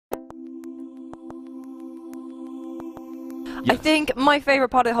I think my favorite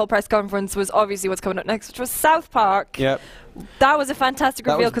part of the whole press conference was obviously what's coming up next, which was South Park. Yep. That was a fantastic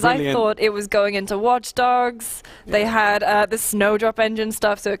reveal because I thought it was going into Watch Dogs. Yeah. They had the Snowdrop engine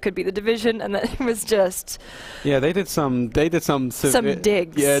stuff, so it could be The Division, and then it was just. Yeah, they did some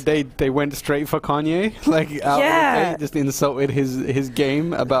digs. Yeah, they went straight for Kanye, like out of the gate, just insulted his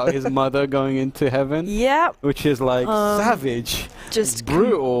game about his mother going into heaven. Yeah. Which is like savage, just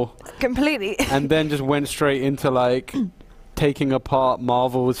brutal, completely. And then just went straight into like. Taking apart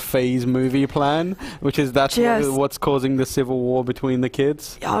Marvel's Phase movie plan, which is what's causing the civil war between the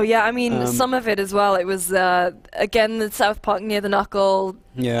kids. Oh yeah, I mean some of it as well. It was again the South Park near the knuckle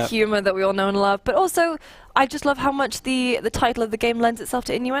humor that we all know and love, but also I just love how much the title of the game lends itself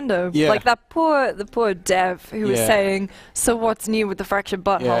to innuendo. Yeah. Like the poor dev who was saying, "So what's new with the fractured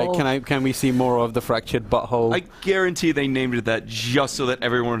butthole?" Yeah, can we see more of the fractured butthole? I guarantee they named it that just so that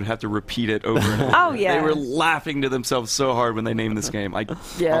everyone would have to repeat it over and over. Oh yeah. They were laughing to themselves so hard when they named this game. I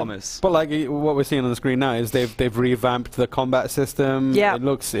promise. But like what we're seeing on the screen now is they've revamped the combat system. Yeah. It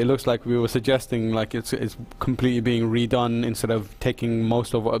looks like we were suggesting, like it's completely being redone instead of taking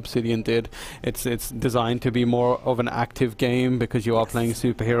most of what Obsidian did. It's designed to be more of an active game because you are playing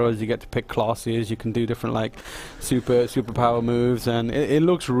superheroes. You get to pick classes. You can do different like superpower moves, and it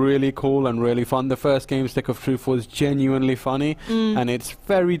looks really cool and really fun. The first game, Stick of Truth, was genuinely funny, and it's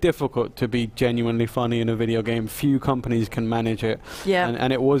very difficult to be genuinely funny in a video game. Few companies can manage it. Yeah.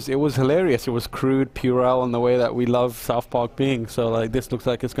 And it was hilarious. It was crude, puerile, in the way that we love South Park being. So like this looks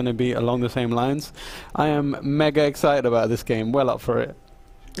like it's going to be along the same lines. I am mega excited about this game. Well up for it.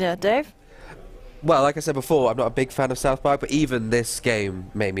 Yeah, Dave? Well, like I said before, I'm not a big fan of South Park, but even this game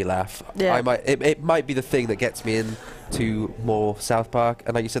made me laugh. Yeah. It might be the thing that gets me into more South Park.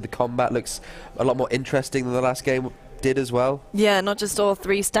 And like you said, the combat looks a lot more interesting than the last game did as well. Yeah, not just all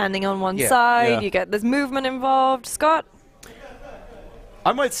three standing on one side. Yeah. There's movement involved. Scott?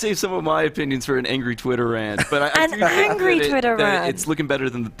 I might save some of my opinions for an angry Twitter rant, but I An angry Twitter rant. It's looking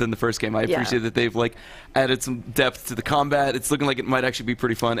better than the first game. I appreciate that they've like added some depth to the combat. It's looking like it might actually be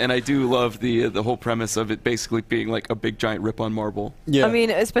pretty fun, and I do love the whole premise of it basically being like a big giant rip on Marvel. Yeah. I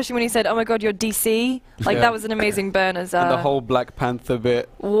mean, especially when he said, "Oh my God, you're DC." Like that was an amazing burn as and the whole Black Panther bit.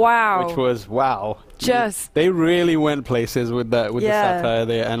 Wow. Which was wow. Just they really went places with that the satire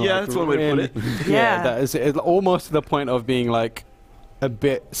there, and yeah, like, that's one way to put it. Yeah, that is it's almost to the point of being like a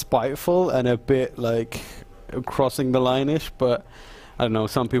bit spiteful and a bit like crossing the line-ish, but I don't know,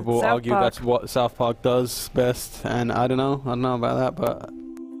 some people argue that's what South Park does best, and I don't know about that, but